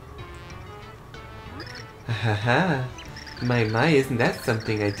 Haha. My, isn't that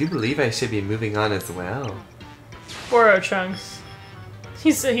something? I do believe I should be moving on as well. Poor Chunks.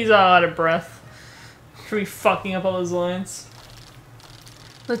 He's out of breath. Should be fucking up all those lines.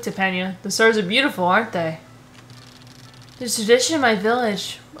 Look, Topania, the stars are beautiful, aren't they? There's a tradition in my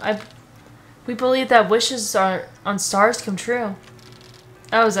village. We believe that wishes on stars come true.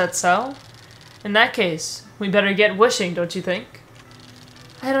 Oh, is that so? In that case, we better get wishing, don't you think?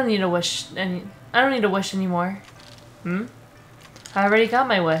 I don't need a wish anymore. I already got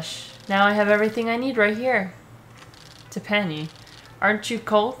my wish. Now I have everything I need right here. Topania, aren't you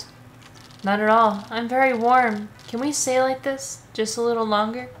cold? Not at all. I'm very warm. Can we stay like this just a little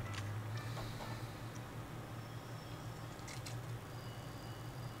longer?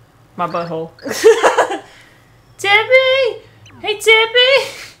 My butthole. Tippy! Hey,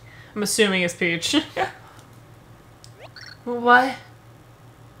 Tippy! I'm assuming it's Peach. What?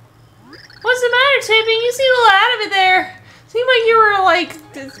 What's the matter, Tippy? You seem a little out of it there. Seemed like you were,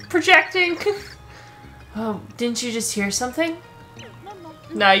 like, projecting. Oh, didn't you just hear something?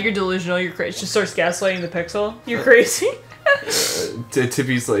 Nah, you're delusional. You're crazy. Just starts gaslighting the pixel. You're crazy.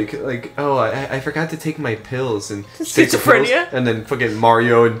 Tippy's like, oh, I forgot to take my pills and schizophrenia, and then fucking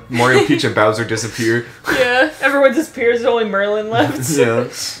Mario, Peach, and Bowser disappear. Yeah, everyone disappears. There's only Merlin left. Yeah.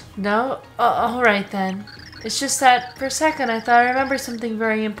 No, all right then. It's just that for a second I thought I remembered something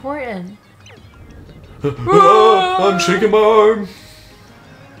very important. I'm shaking my arm.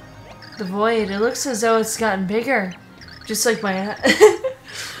 The void. It looks as though it's gotten bigger, just like my.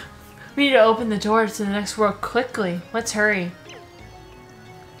 We need to open the door to the next world quickly. Let's hurry.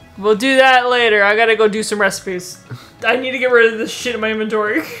 We'll do that later. I gotta go do some recipes. I need to get rid of this shit in my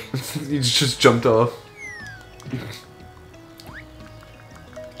inventory. You just jumped off.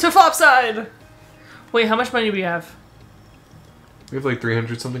 To Flopside! Wait, how much money do we have? We have like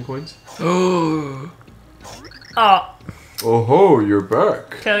 300 something coins. Oh. Oh ho, you're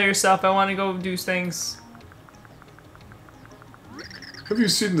back. Tell yourself, I want to go do things. Have you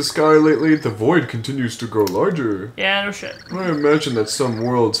seen the sky lately? The void continues to grow larger. Yeah, no shit. I imagine that some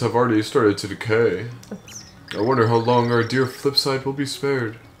worlds have already started to decay. I wonder how long our dear Flipside will be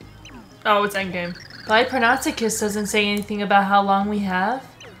spared. Oh, it's endgame. But Pronouncicus doesn't say anything about how long we have.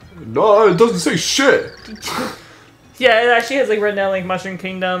 No, it doesn't say shit! Yeah, it actually has like written down like Mushroom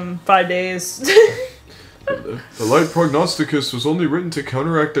Kingdom, 5 days. The Light Prognosticus was only written to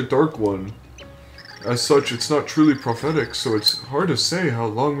counteract the Dark One. As such, it's not truly prophetic, so it's hard to say how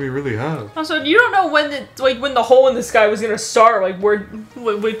long we really have. Also, you don't know when the hole in the sky was gonna start, like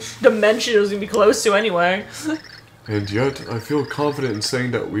which dimension it was gonna be close to anyway. And yet, I feel confident in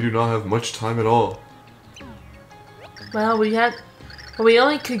saying that we do not have much time at all. Well, we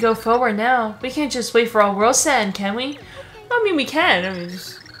only could go forward now. We can't just wait for all worlds to end, can we? I mean, we can. I mean,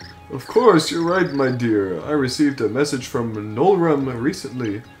 just... Of course, you're right, my dear. I received a message from Nolram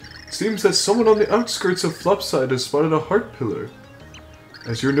recently. Seems that someone on the outskirts of Flopside has spotted a heart pillar.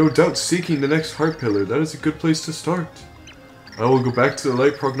 As you're no doubt seeking the next heart pillar, that is a good place to start. I will go back to the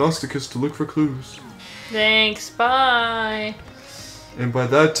Light Prognosticus to look for clues. Thanks, bye. And by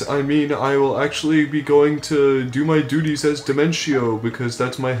that, I mean I will actually be going to do my duties as Dementio, because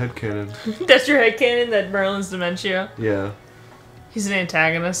that's my headcanon. That's your headcanon, that Merlin's Dementio? Yeah. He's an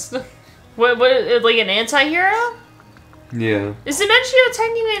antagonist. What, like an anti-hero? Yeah. Is Dementio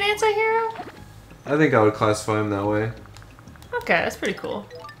technically an anti-hero? I think I would classify him that way. Okay, that's pretty cool.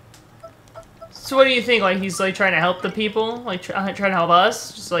 So what do you think? Like, he's like trying to help the people? Like, trying to help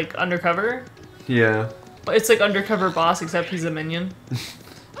us? Just like undercover? Yeah. But it's like undercover boss, except he's a minion.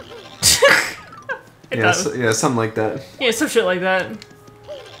 Yeah, something like that. Yeah, some shit like that.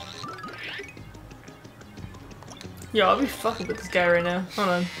 Yo, I'll be fucking with this guy right now. Hold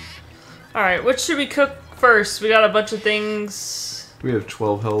on. Alright, what should we cook first? We got a bunch of things. We have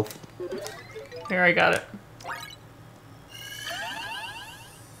 12 health. Here, I got it.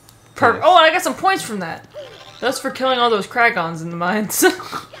 Perfect. Oh, I got some points from that. That's for killing all those Kragons in the mines.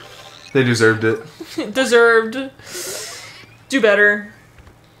 They deserved it. Deserved. Do better.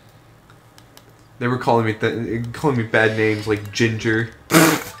 They were calling me bad names like Ginger.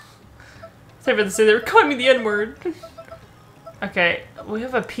 Sorry about to say they were calling me the N-word. Okay, we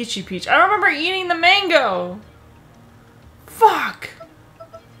have a Peachy Peach. I don't remember eating the mango. Fuck.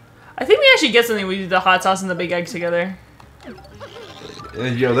 I think we actually get something. We do the hot sauce and the big egg together.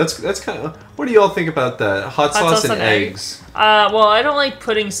 Yo, that's kind of. What do y'all think about that? Hot sauce and eggs. Well, I don't like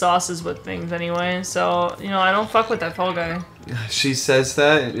putting sauces with things anyway, so you know I don't fuck with that Fall Guy. She says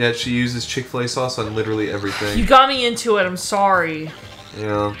that, and yet she uses Chick-fil-A sauce on literally everything. You got me into it. I'm sorry.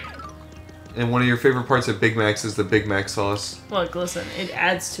 Yeah. And one of your favorite parts of Big Macs is the Big Mac sauce. Look, listen, it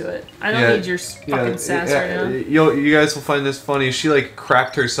adds to it. I don't need your fucking sass right now. You guys will find this funny. She like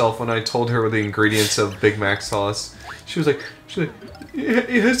cracked herself when I told her the ingredients of Big Mac sauce. She was like, it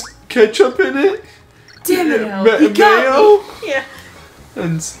has ketchup in it. Damn it, mayo. Yeah.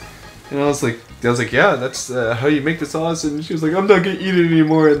 And I was like, yeah, that's how you make the sauce. And she was like, I'm not gonna eat it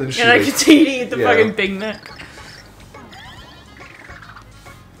anymore. And then she. And I continue to eat the fucking Big Mac.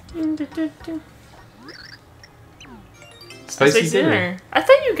 Spicy dinner. I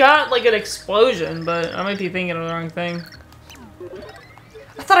thought you got like an explosion, but I might be thinking of the wrong thing.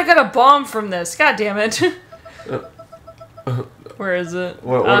 I thought I got a bomb from this. God damn it. Where is it?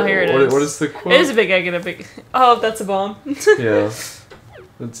 Oh, here it is. What is the quote? It is a big egg and a big... Oh, that's a bomb. Yeah.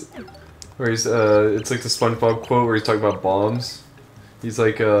 It's where he's it's like the SpongeBob quote where he's talking about bombs. He's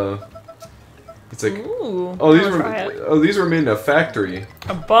like it's like, ooh, these were made in a factory.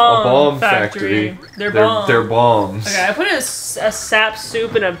 A bomb factory. They're bombs. They're bombs. Okay, I put a sap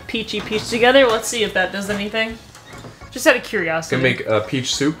soup and a peachy peach together. Let's see if that does anything. Just out of curiosity. Can make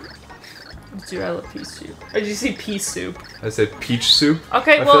peach soup. Dude, I love peach soup. Or did you see pea soup? I said peach soup.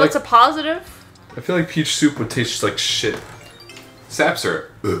 Okay, well, it's a positive. I feel like peach soup would taste like shit. Sap syrup.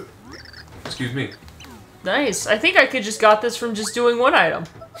 Ugh. Excuse me. Nice. I think I could just got this from just doing one item.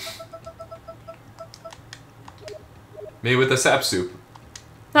 Made with a sap soup.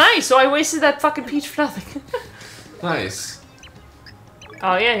 Nice, so I wasted that fucking peach for nothing. Nice.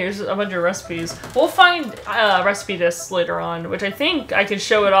 Oh yeah, here's a bunch of recipes. We'll find recipe lists later on, which I think I can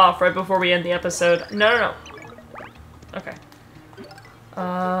show it off right before we end the episode. No. Okay.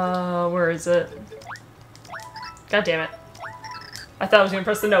 Where is it? God damn it. I thought I was gonna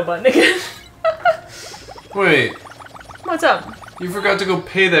press the no button again. Wait. What's up? You forgot to go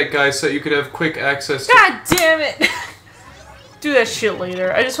pay that guy so you could have quick access to... God damn it! Do that shit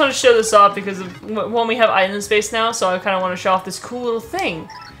later. I just want to show this off because of when we have island space now, so I kind of want to show off this cool little thing.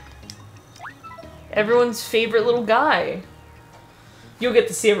 Everyone's favorite little guy. You'll get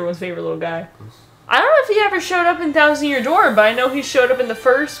to see everyone's favorite little guy. I don't know if he ever showed up in Thousand Year Door, but I know he showed up in the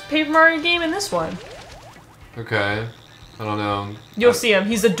first Paper Mario game and this one. Okay. I don't know. You'll see him.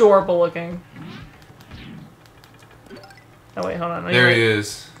 He's adorable looking. Oh wait, hold on. There he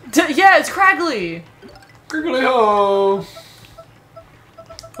is. Yeah, it's Craggly! Criggly-ho!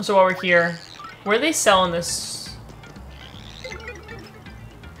 So while we're here, where are they selling this?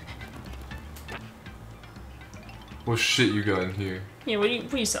 What shit you got in here? Yeah, what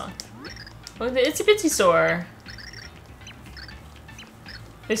are you selling? Look at the Itsy Bitsy store.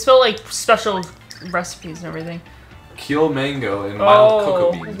 They spell like special recipes and everything. Keel mango and mild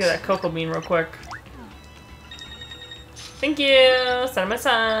cocoa beans. Let's get that cocoa bean real quick. Thank you, son of my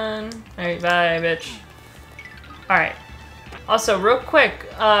son. Alright, bye, bitch. Alright. Also, real quick,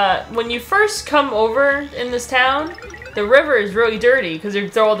 when you first come over in this town, the river is really dirty because they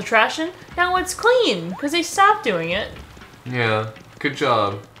throw all the trash in. Now it's clean because they stopped doing it. Yeah, good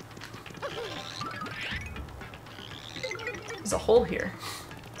job. There's a hole here.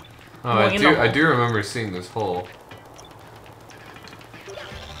 Oh, I do remember seeing this hole.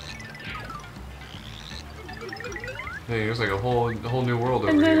 Hey, there's like a whole new world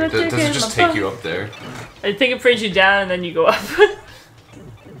over here. Does it just take you up there? I think it brings you down and then you go up.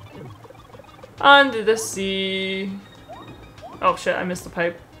 Under the sea. Oh shit, I missed the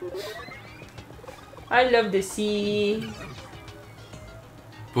pipe. I love the sea.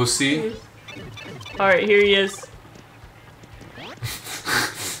 Pussy? Alright, here he is.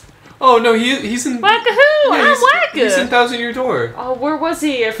 Oh no, he's in... Wackahoo! I'm Wacka! He's in Thousand Year Door. Oh, where was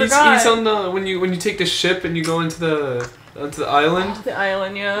he? I forgot. He's on the... When you take the ship and you go into the island. Oh, the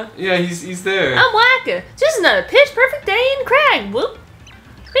island, yeah. Yeah, he's there. I'm Wacka. Just another pitch-perfect day in Crag. Whoop.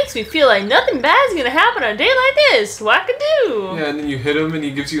 Makes me feel like nothing bad's gonna happen on a day like this. Wackadoo! Yeah, and then you hit him and he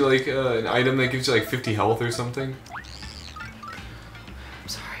gives you like an item that gives you like 50 health or something. I'm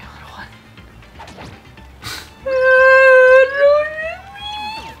sorry, other one.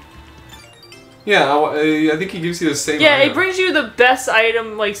 Yeah, I think he gives you the same Yeah, item. it brings you the best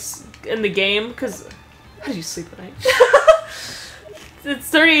item like in the game, because... How do you sleep at night? It's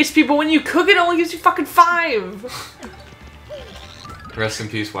 30 HP, but when you cook it only gives you fucking 5! Rest in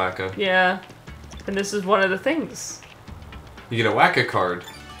peace, Wacka. Yeah. And this is one of the things. You get a Wacka card.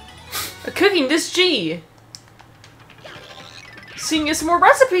 A cooking disc G! Seeing us some more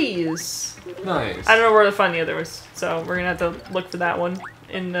recipes! Nice. I don't know where to find the others, so we're gonna have to look for that one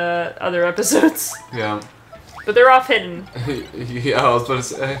in other episodes. Yeah. But they're off hidden. Yeah, I was about to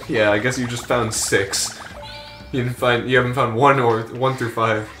say, yeah, I guess you just found 6. You haven't found 1 through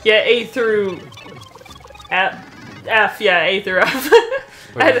 5. Yeah, A through F. Yeah, A through F.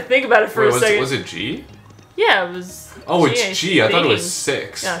 I had to think about it for a second. Was it G? Yeah, it was. Oh, it's G. I thought it was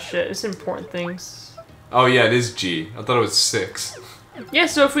 6. Yeah, shit. It's important things. Oh yeah, it is G. I thought it was 6. Yeah,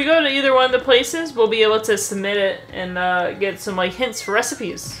 so if we go to either one of the places, we'll be able to submit it and get some like hints for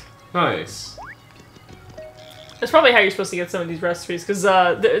recipes. Nice. That's probably how you're supposed to get some of these recipes, because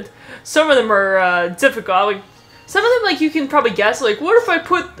some of them are difficult. Like, some of them, like, you can probably guess, like, what if I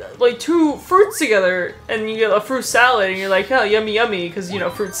put, like, 2 fruits together, and you get a fruit salad, and you're like, oh, yummy, yummy, because, you know,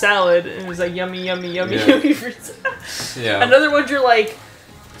 fruit salad, and it's like, yummy, yummy, yummy, yummy fruit salad. Yeah. Another one, you're like,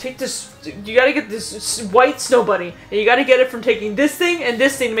 take this, you gotta get this white snow bunny, and you gotta get it from taking this thing and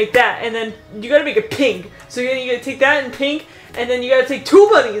this thing to make that, and then you gotta make it pink. So you gotta take that and pink, and then you gotta take 2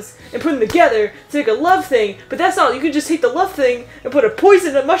 bunnies and put them together to make a love thing, but that's not, you can just take the love thing and put a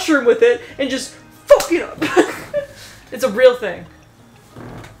poison and mushroom with it, and just fuck it up. It's a real thing.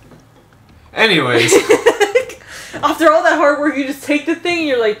 Anyways. After all that hard work, you just take the thing and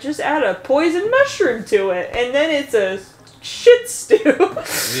you're like, just add a poison mushroom to it, and then it's a shit stew.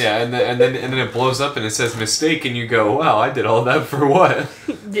 Yeah, and then it blows up and it says mistake, and you go, wow, I did all that for what?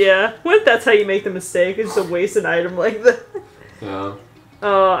 Yeah, what if that's how you make the mistake? It's to waste an item like that. Yeah.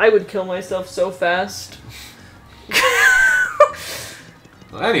 I would kill myself so fast.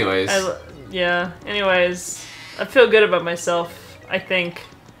 Well, anyways. Anyways, I feel good about myself, I think.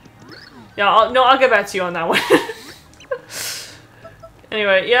 Yeah, I'll get back to you on that one.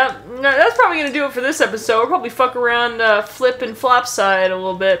 Anyway, yeah, no, that's probably gonna do it for this episode. We'll probably fuck around Flip and Flopside a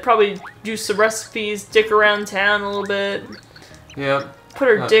little bit. Probably do some recipes, dick around town a little bit. Yeah. Put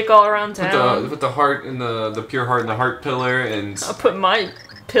her dick all around town. Put the heart in the pure heart in the heart pillar, and I'll put my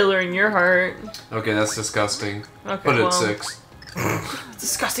pillar in your heart. Okay, that's disgusting. Okay, put it at 6.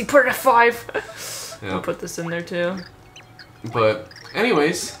 Disgusting. Put it at 5. Yeah. I'll put this in there too. But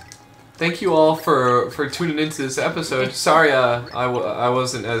anyways, thank you all for tuning into this episode. Sorry, I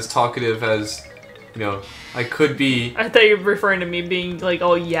wasn't as talkative as I could be. I thought you were referring to me being like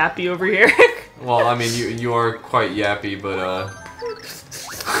all yappy over here. Well, I mean you are quite yappy, but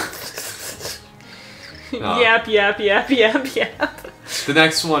Yap, yap, yap, yap, yap. The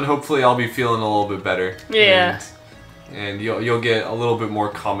next one, hopefully, I'll be feeling a little bit better. Yeah. And you'll get a little bit more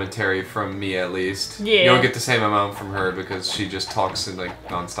commentary from me, at least. Yeah. You'll get the same amount from her because she just talks in like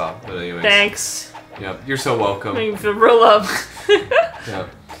nonstop. But anyways. Thanks. Yep. You're so welcome. Making me feel real love. Yeah.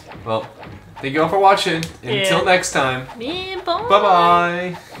 Well, thank you all for watching. Until next time. Yeah, Bye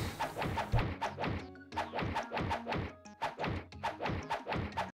bye.